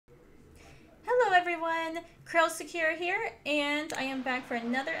Secure here, and I am back for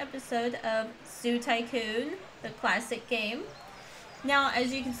another episode of Zoo Tycoon, the classic game. Now,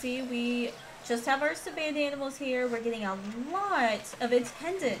 as you can see, we just have our savannah animals here. We're getting a lot of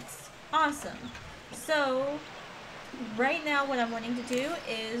attendance. Awesome. So, right now what I'm wanting to do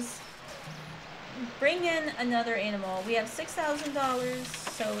is bring in another animal. We have $6,000,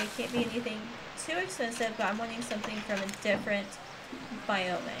 so it can't be anything too expensive, but I'm wanting something from a different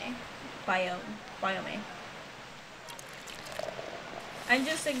biome. I'm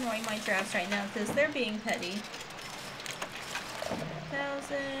just ignoring my giraffes right now because they're being petty.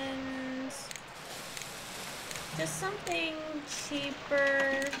 Thousands. Just something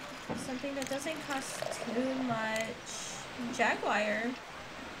cheaper. Something that doesn't cost too much. Jaguar.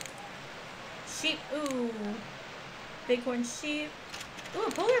 Sheep. Ooh. Bighorn sheep. Ooh,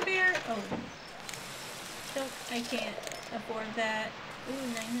 a polar bear. Oh. Nope, I can't afford that. Ooh,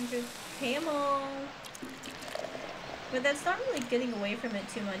 900 camel. But that's not really getting away from it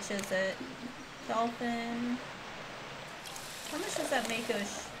too much, is it? Dolphin. How much does that make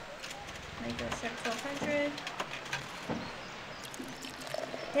us? Make us check 1200.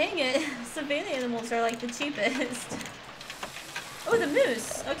 Dang it! Savannah animals are like the cheapest. Oh, the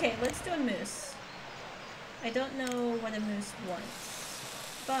moose! Okay, let's do a moose. I don't know what a moose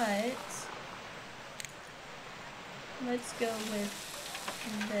wants, but let's go with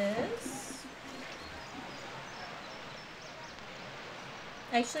this.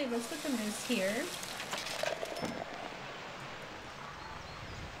 Actually, let's put the moose here.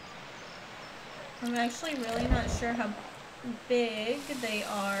 I'm actually really not sure how big they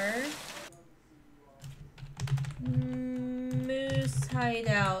are. Moose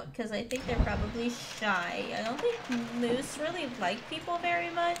hideout, because I think they're probably shy. I don't think moose really like people very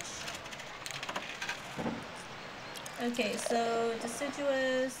much. Okay, so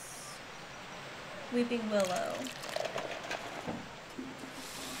deciduous, weeping willow.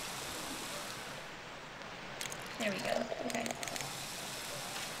 There we go. Okay.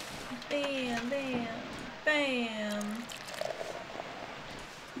 Bam, bam, bam.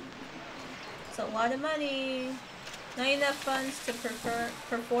 It's a lot of money. Not enough funds to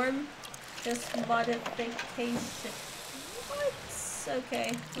perform this modification. What?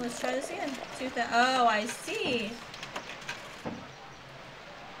 Okay, let's try this again. 2,000. Oh, I see.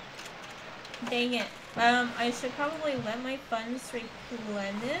 Dang it. I should probably let my funds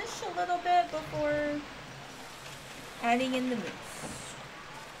replenish a little bit before adding in the moose.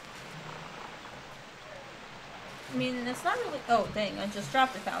 I mean, it's not really. Oh, dang, I just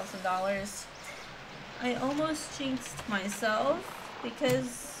dropped $1,000. I almost jinxed myself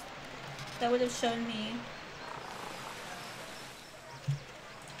because that would have shown me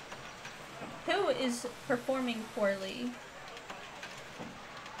who is performing poorly.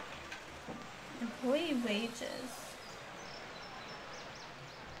 Employee wages.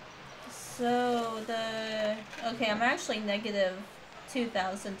 So okay, I'm actually negative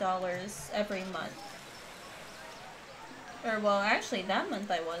 $2,000 every month. Or well, actually that month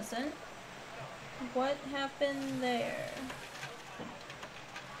I wasn't. What happened there?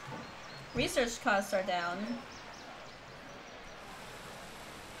 Research costs are down.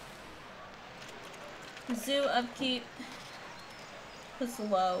 Zoo upkeep was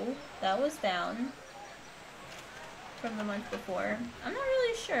low. That was down from the month before. I'm not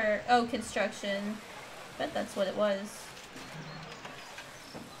really sure. Oh, construction. Bet that's what it was.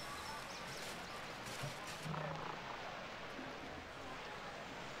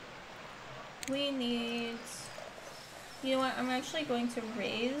 We need... You know what? I'm actually going to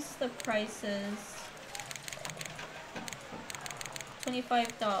raise the prices.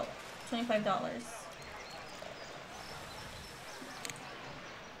 $25.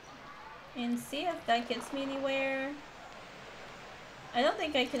 And see if that gets me anywhere. I don't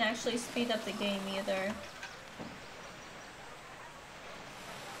think I can actually speed up the game either.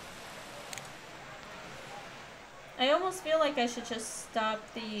 I almost feel like I should just stop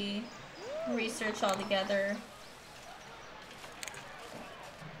the research altogether.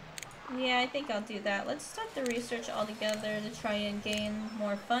 Yeah, I think I'll do that. Let's stop the research altogether to try and gain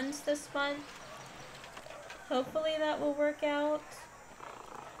more funds this month. Hopefully that will work out.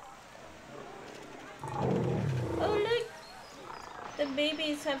 Oh, look! The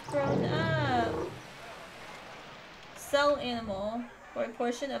babies have grown up. Sell animal for a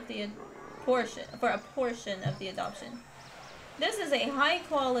portion of the adoption. This is a high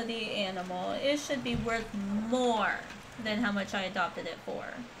quality animal. It should be worth more than how much I adopted it for.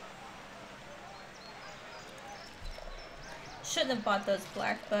 Shouldn't have bought those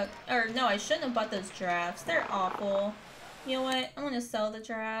black buck. Or no, I shouldn't have bought those giraffes. They're awful. You know what? I'm gonna sell the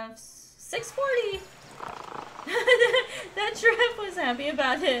giraffes. 640! That giraffe was happy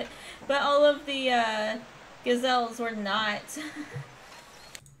about it, but all of the gazelles were not.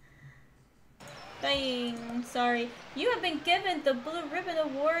 Bang! Sorry. You have been given the Blue Ribbon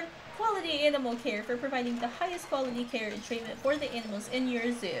Award Quality Animal Care for providing the highest quality care and treatment for the animals in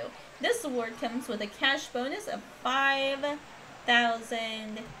your zoo. This award comes with a cash bonus of $5,000.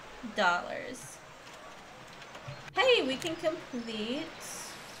 Hey, we can complete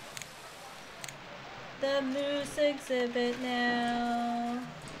the moose exhibit now.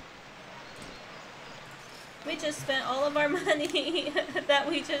 We just spent all of our money that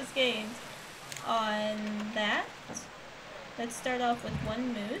we just gained on that. Let's start off with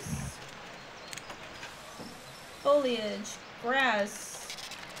one moose. Foliage, grass.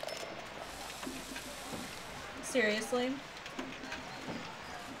 Seriously?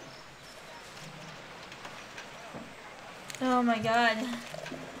 Oh my god.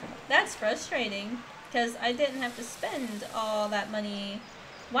 That's frustrating, because I didn't have to spend all that money.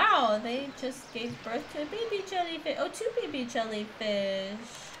 Wow, they just gave birth to a baby jellyfish. Oh, 2 baby jellyfish.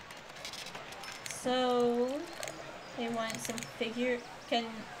 So, they want some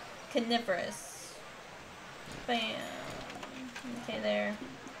coniferous. Bam. Okay, there.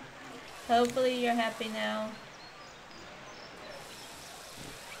 Hopefully you're happy now.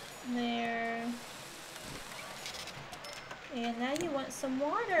 There. And now you want some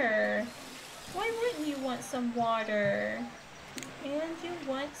water. Why wouldn't you want some water? And you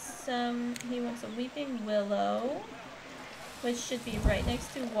want some... He wants a weeping willow, which should be right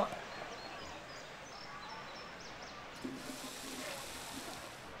next to water.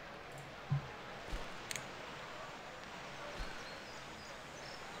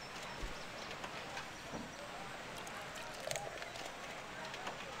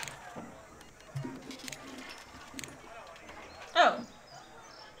 Oh.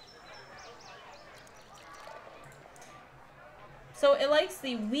 So it likes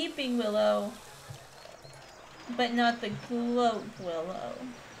the weeping willow, but not the globe willow.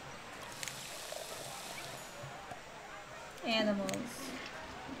 Animals.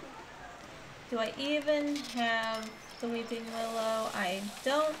 Do I even have the weeping willow? I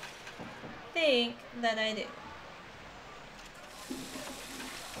don't think that I do.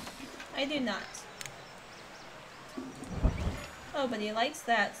 I do not. Oh, but he likes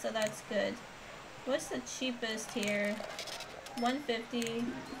that, so that's good. What's the cheapest here? 150,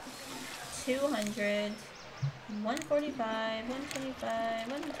 200, 145,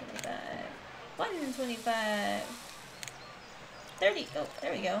 125, 125, 125, 30. Oh,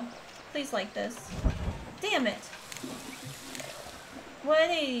 there we go. Please like this. Damn it.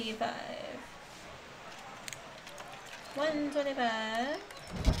 185. 125.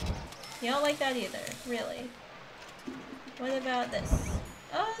 You don't like that either, really. What about this?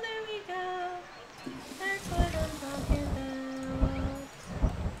 Oh, there we go. That's what I'm talking about.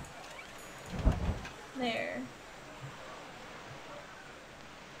 There.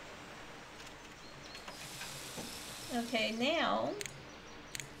 Okay, now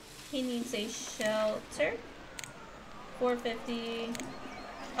he needs a shelter. 450.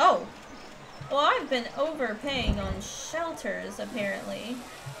 Oh! Well, I've been overpaying on shelters, apparently.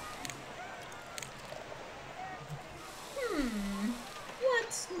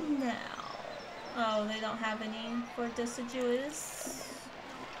 What now? Oh, they don't have any for deciduous,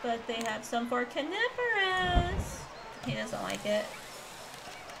 but they have some for coniferous. He doesn't like it.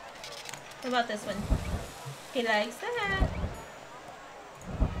 What about this one? He likes that.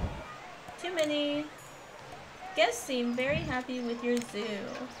 Too many. Guests seem very happy with your zoo.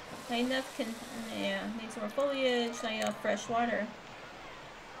 Not enough need some more foliage, not enough fresh water.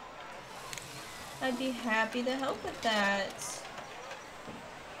 I'd be happy to help with that.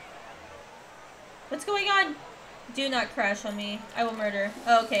 What's going on? Do not crash on me. I will murder.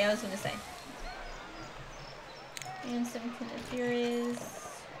 Oh, okay, I was gonna say. And some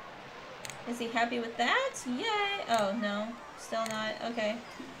coniferous. Is he happy with that? Yay! Oh, no. Still not. Okay.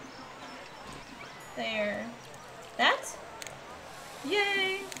 There. That?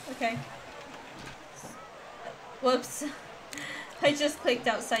 Yay! Okay. Whoops. I just clicked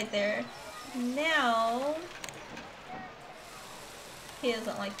outside there. Now... He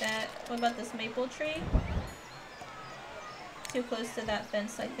doesn't like that. What about this maple tree? Too close to that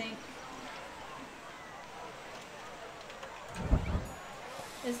fence, I think.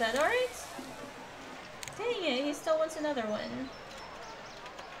 Is that alright? Dang it, he still wants another one.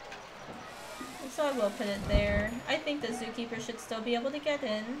 So I will put it there. I think the zookeeper should still be able to get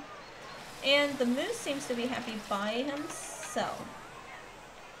in. And the moose seems to be happy by himself.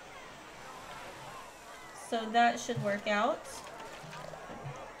 So that should work out.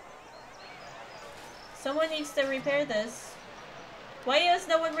 Someone needs to repair this. Why is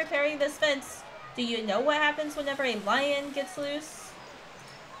no one repairing this fence? Do you know what happens whenever a lion gets loose?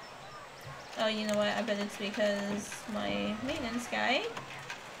 Oh, you know what? I bet it's because my maintenance guy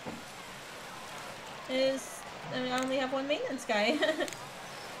is... I mean, I only have one maintenance guy.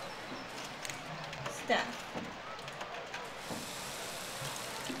 Staff.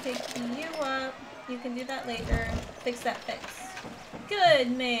 Pick you up. You can do that later. Fix that fix.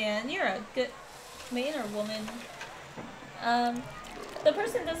 Good man. You're a good man or woman. The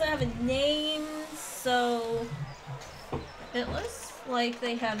person doesn't have a name, so it looks like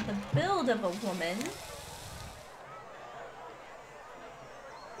they have the build of a woman.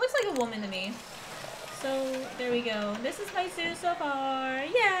 Looks like a woman to me. So there we go. This is my zoo so far.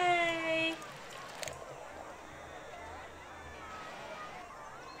 Yay!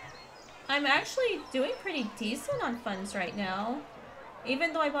 I'm actually doing pretty decent on funds right now.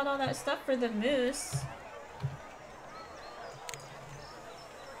 Even though I bought all that stuff for the moose.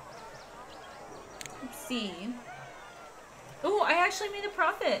 Let's see. Oh, I actually made a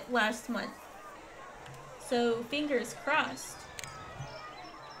profit last month. So, fingers crossed.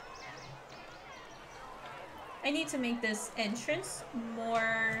 I need to make this entrance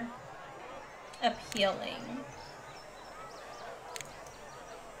more appealing.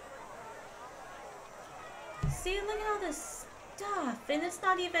 See, look at all this stuff. And it's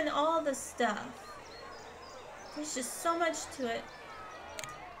not even all the stuff. There's just so much to it.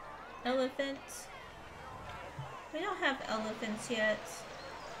 Elephant. We don't have elephants yet.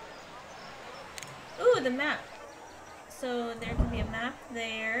 Ooh, the map. So there can be a map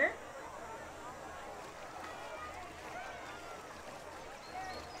there.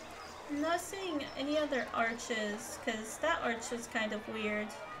 I'm not seeing any other arches, because that arch is kind of weird.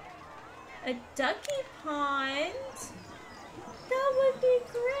 A ducky pond? That would be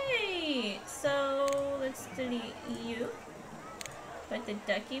great! So, let's delete you. Put the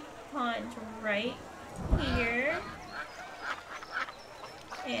ducky pond right here.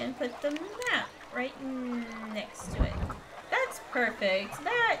 And put the map right next to it. That's perfect.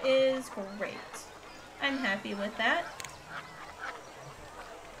 That is great. I'm happy with that.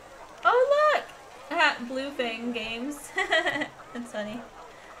 Oh, look! Ah, Bluefang Games. That's funny.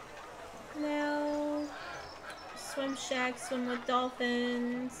 Now, swim shack, swim with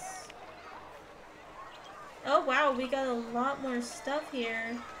dolphins. Oh wow, we got a lot more stuff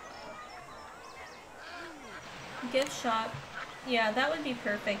here. Gift shop. Yeah, that would be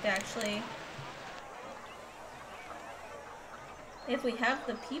perfect actually. If we have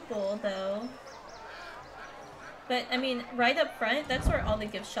the people though. But I mean, right up front, that's where all the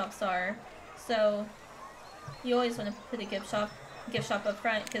gift shops are. So you always want to put a gift shop up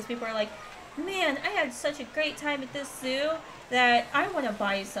front because people are like, man, I had such a great time at this zoo that I want to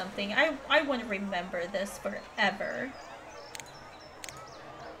buy something. I want to remember this forever.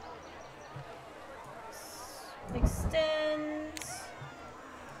 Extend.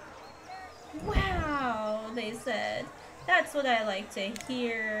 Wow, they said. That's what I like to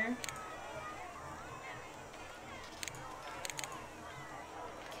hear.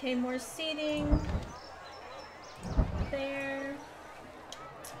 Okay, more seating. There.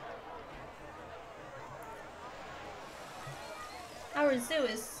 Our zoo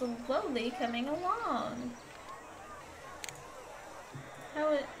is slowly coming along.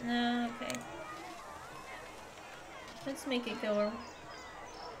 How it... No, okay. Let's make it go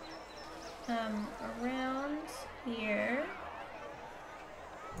around here.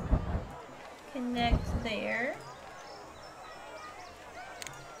 Connect there.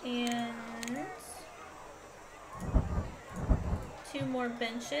 And 2 more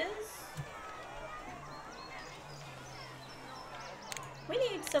benches. We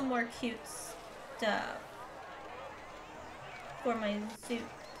need some more cute stuff for my zoo.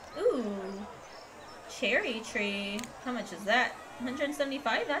 Ooh, cherry tree. How much is that?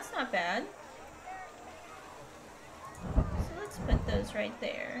 175? That's not bad. So let's put those right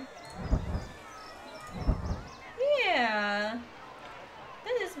there. Yeah,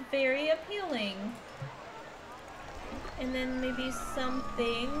 that is very appealing. And then maybe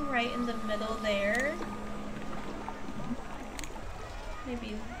something right in the middle there.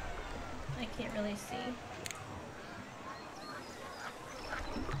 Maybe, I can't really see.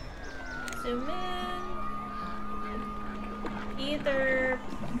 Zoom in. Either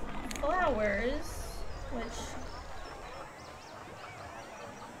flowers, which,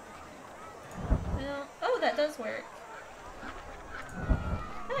 well, oh, that does work.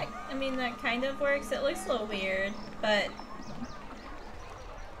 I mean, that kind of works. It looks a little weird, but...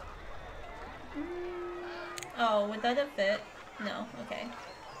 Oh, would that have fit? No, okay.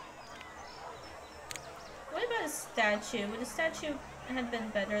 statue. Would a statue have been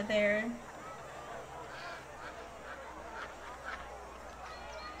better there?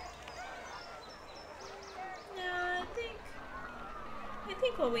 No, I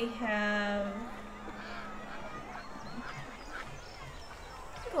think what we have,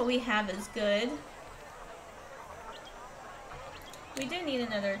 what we have is good. We do need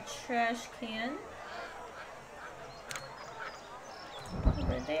another trash can.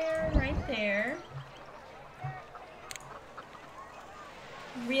 Over there, right there.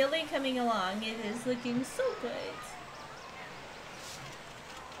 Really coming along. It is looking so good.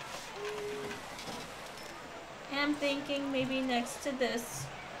 And I'm thinking maybe next to this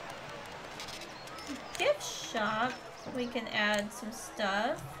gift shop, we can add some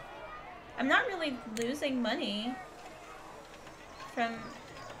stuff. I'm not really losing money from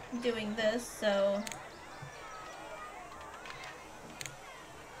doing this, so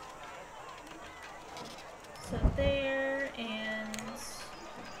there, and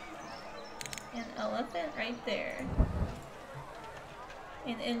an elephant right there.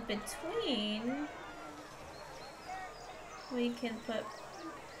 And in between, we can put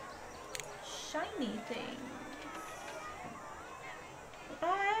shiny things. Oh,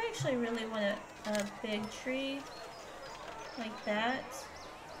 I actually really want a big tree like that.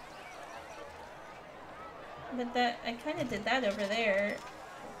 But that, I kind of did that over there.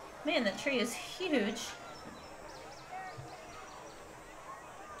 Man, that tree is huge.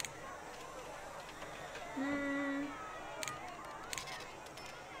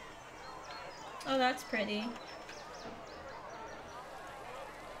 Oh, that's pretty.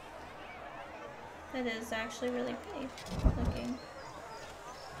 That is actually really pretty looking.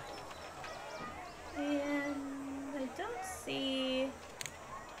 And I don't see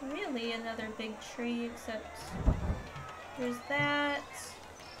really another big tree except there's that.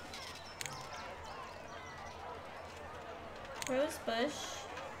 Rose bush.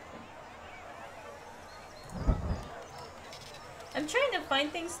 I'm trying to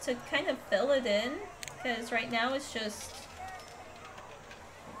find things to kind of fill it in, because right now it's just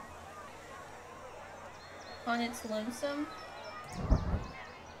on its lonesome.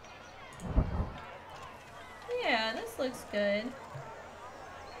 Yeah, this looks good.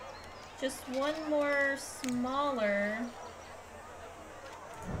 Just one more smaller.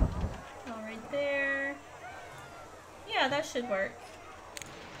 Oh, right there. Yeah, that should work.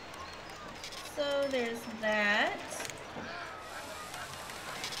 So there's that.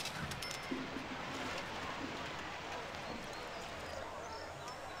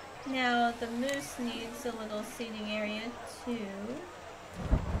 Now the moose needs a little seating area too.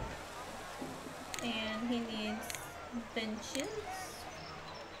 And he needs benches.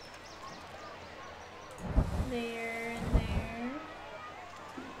 There and there.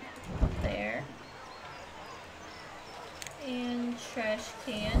 There. And trash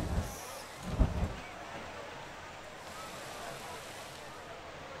cans.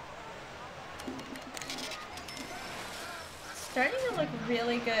 Starting to look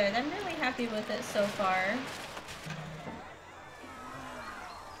really good. I'm really happy with it so far.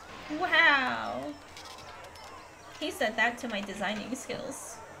 Wow! He said that to my designing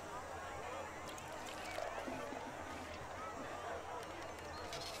skills.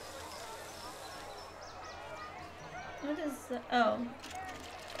 What is the— oh.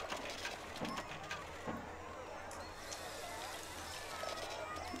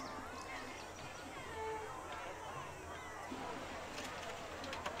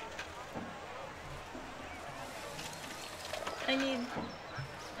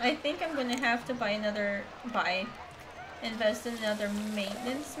 I think I'm gonna have to invest in another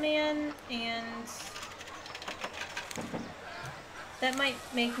maintenance man, and that might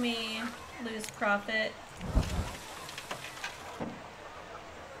make me lose profit.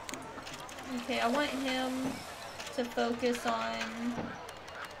 Okay, I want him to focus on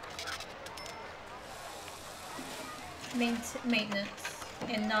maintenance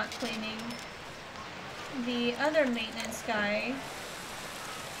and not cleaning. The other maintenance guy,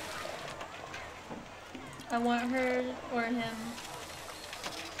 I want her or him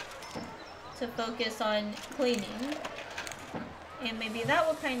to focus on cleaning, and maybe that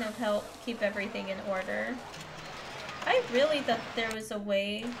will kind of help keep everything in order. I really thought there was a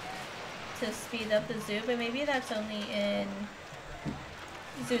way to speed up the zoo, but maybe that's only in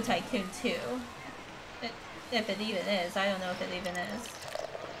Zoo Tycoon 2. If it even is. I don't know if it even is.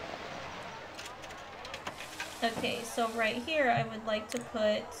 Okay, so right here I would like to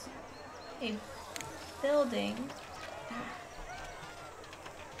put a building.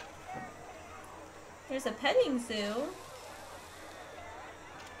 There's a petting zoo.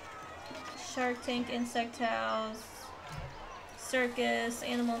 Shark Tank, Insect House, Circus,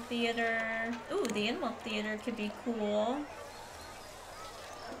 Animal Theater. Ooh, the Animal Theater could be cool.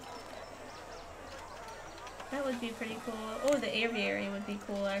 That would be pretty cool. Oh, the aviary would be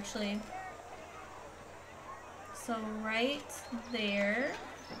cool, actually. So right there.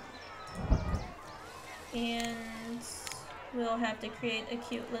 And we'll have to create a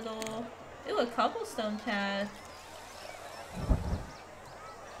cute little... Ooh, a cobblestone path.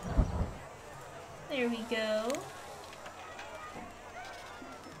 There we go.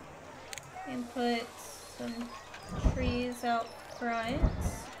 And put some trees out front.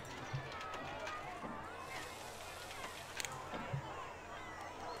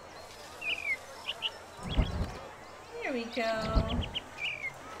 There we go.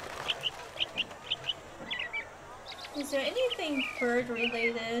 Is there anything bird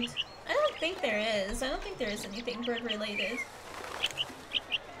related? I don't think there is. I don't think there is anything bird related.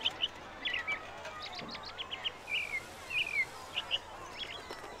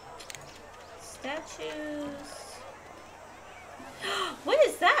 Statues. What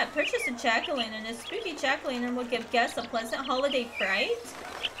is that? Purchase a jack-o'-lantern. A spooky jack-o'-lantern will give guests a pleasant holiday fright?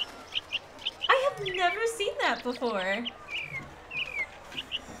 I have never seen that before.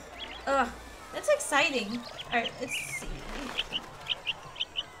 Ugh, that's exciting. Alright, let's see.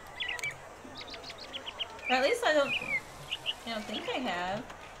 Or at least I don't think I have.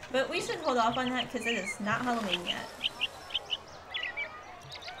 But we should hold off on that because it is not Halloween yet.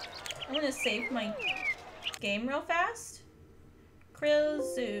 I'm gonna save my game real fast. Krill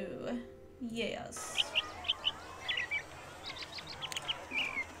Zoo. Yes.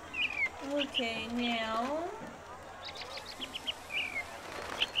 Okay, now...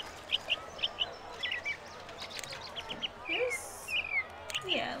 Here's...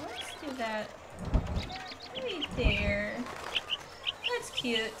 Yeah, let's do that. Right there. That's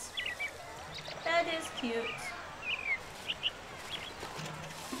cute. That is cute.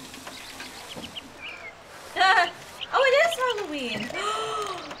 Oh, it is Halloween!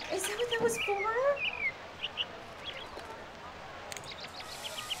 Is that what that was for?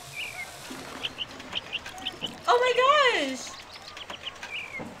 Oh my gosh!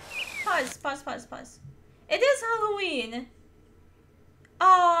 Pause. It is Halloween!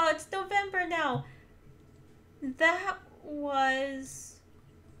 Oh, it's November now. That was...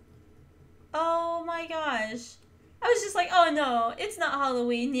 Oh my gosh. I was just like, oh no, it's not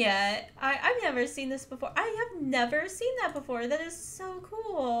Halloween yet. I've never seen this before. I have never seen that before. That is so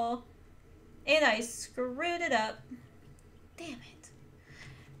cool. And I screwed it up. Damn it.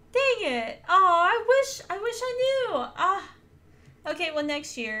 Dang it. Oh, I wish I knew. Ah. Okay, well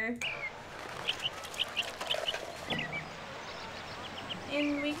next year.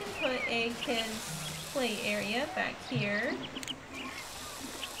 And we can put a kids play area back here.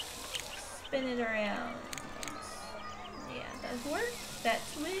 Spin it around. Yeah, that work. That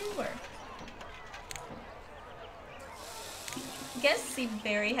will work. Guests seem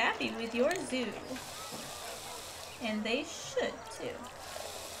very happy with your zoo. And they should too.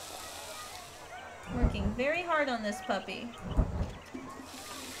 Working very hard on this puppy.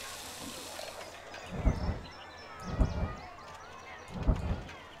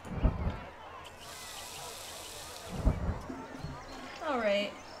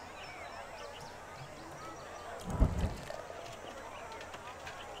 Alright.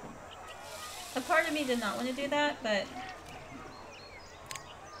 A part of me did not want to do that, but...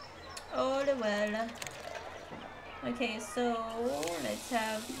 Oh well. Okay, so let's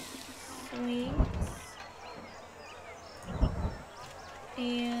have swings.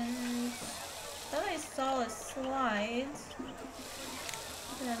 And... thought I saw a slide.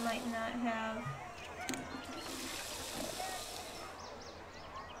 That I might not have.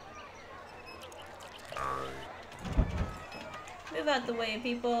 Move out the way,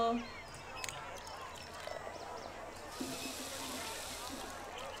 people.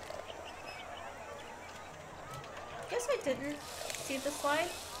 Guess I didn't see the slide.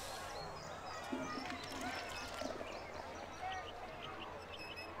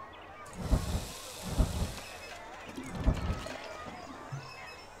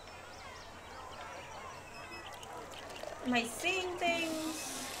 Am I seeing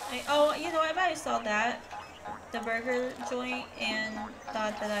things? Oh, you know, I bet I saw that. The burger joint and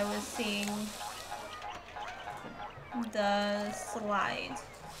thought that I was seeing the slide.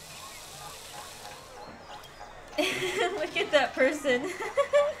 Look at that person.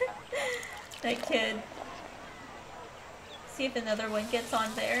 That kid. See if another one gets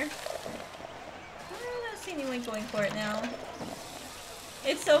on there. I don't see anyone going for it now.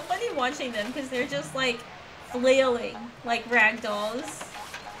 It's so funny watching them because they're just like flailing like ragdolls.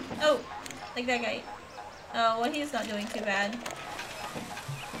 Oh, Like that guy. Oh, well, he's not doing too bad.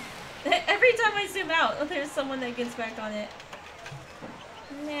 Every time I zoom out, there's someone that gets back on it.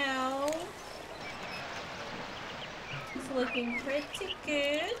 Now, it's looking pretty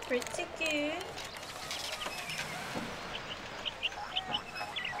good, pretty good.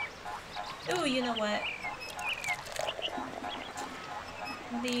 Ooh, you know what?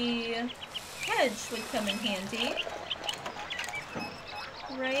 The hedge would come in handy.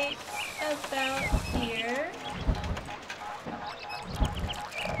 Right about here.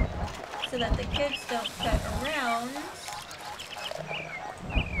 So that the kids don't cut around.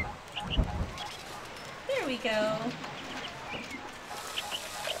 There we go.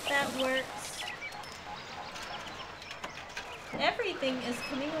 That works. Everything is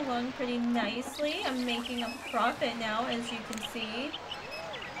coming along pretty nicely. I'm making a profit now, as you can see.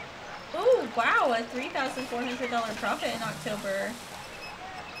 Oh, wow, a $3,400 profit in October.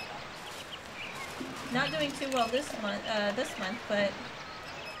 Not doing too well this month, but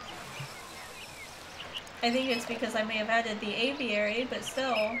I think it's because I may have added the aviary, but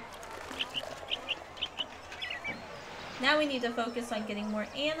still. Now we need to focus on getting more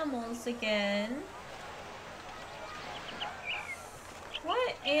animals again.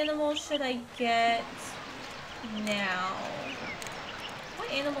 What animal should I get now? What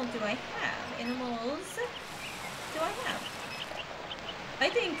animal do I have? Animals do I have? I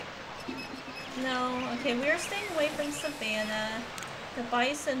think... No, okay, we're staying away from Savannah. The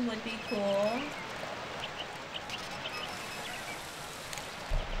bison would be cool.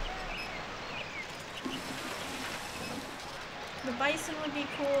 The bison would be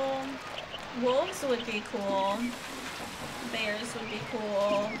cool. Wolves would be cool. Bears would be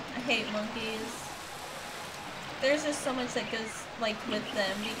cool. I hate monkeys. There's just so much that goes, like, with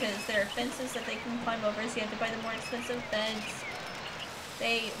them because there are fences that they can climb over, so you have to buy the more expensive fence.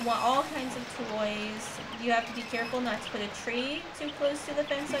 They want all kinds of toys. You have to be careful not to put a tree too close to the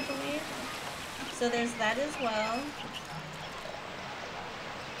fence, I believe. So there's that as well.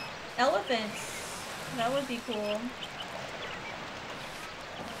 Elephants. That would be cool.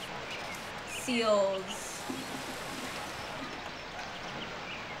 Seals.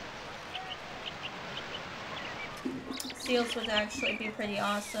 Seals would actually be pretty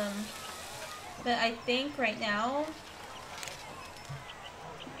awesome. But I think right now...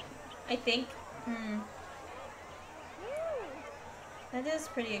 That is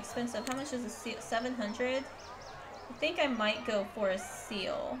pretty expensive. How much is a seal? 700? I think I might go for a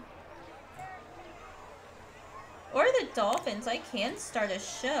seal. Or the dolphins. I can start a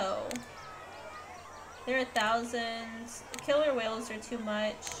show. They're 1,000. Killer whales are too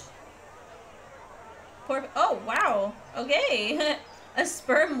much. Oh, wow. Okay. A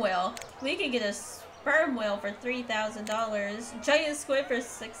sperm whale. We could get a sperm whale for $3,000. Giant squid for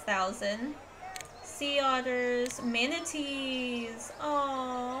 $6,000. Sea otters. Manatees.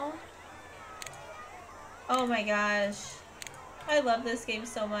 Aww. Oh my gosh. I love this game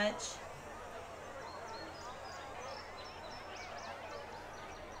so much.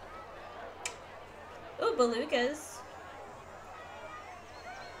 Ooh, belugas.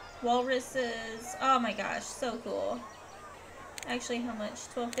 Walruses. Oh my gosh, so cool. Actually, how much?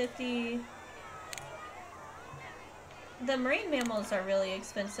 $12.50. The marine mammals are really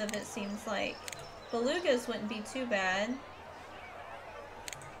expensive, it seems like. Belugas wouldn't be too bad.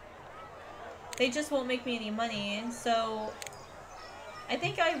 They just won't make me any money, so I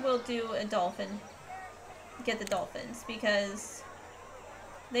think I will do a dolphin. Get the dolphins, because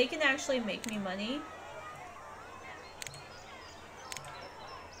they can actually make me money.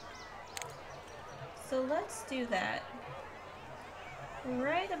 So let's do that.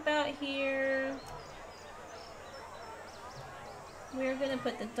 Right about here, we're gonna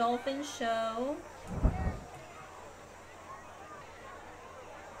put the dolphin show.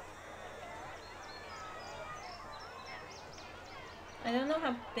 I don't know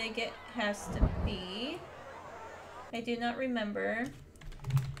how big it has to be. I do not remember.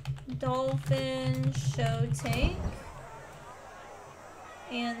 Dolphin show tank.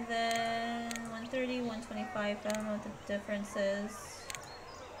 And then 130, 125, I don't know what the difference is.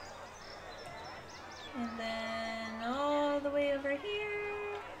 And then all the way over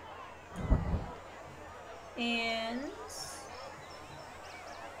here. And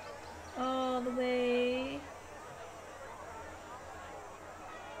all the way.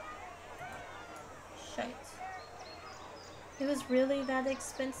 Shite. It was really that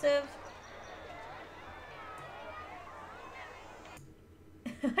expensive?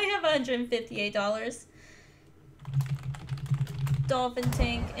 I have $158. Dolphin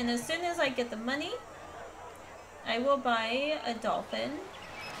tank. And as soon as I get the money, I will buy a dolphin.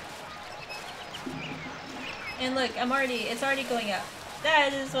 And look, it's already going up.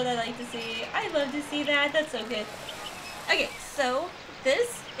 That is what I like to see. I love to see that. That's so good. Okay, so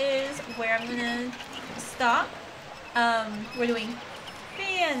this is where I'm gonna stop. We're doing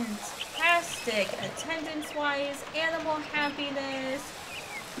fantastic attendance-wise, animal happiness,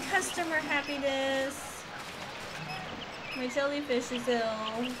 customer happiness. My jellyfish is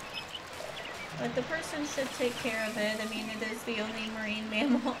ill, but the person should take care of it. I mean, it is the only marine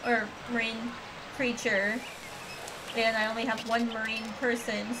mammal, or marine creature, and I only have one marine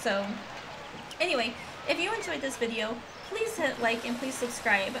person, so... Anyway, if you enjoyed this video, please hit like and please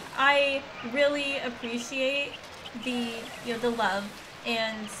subscribe. I really appreciate the love,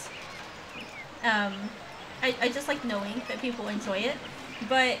 and I just like knowing that people enjoy it.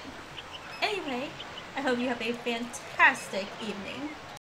 But anyway, I hope you have a fantastic evening.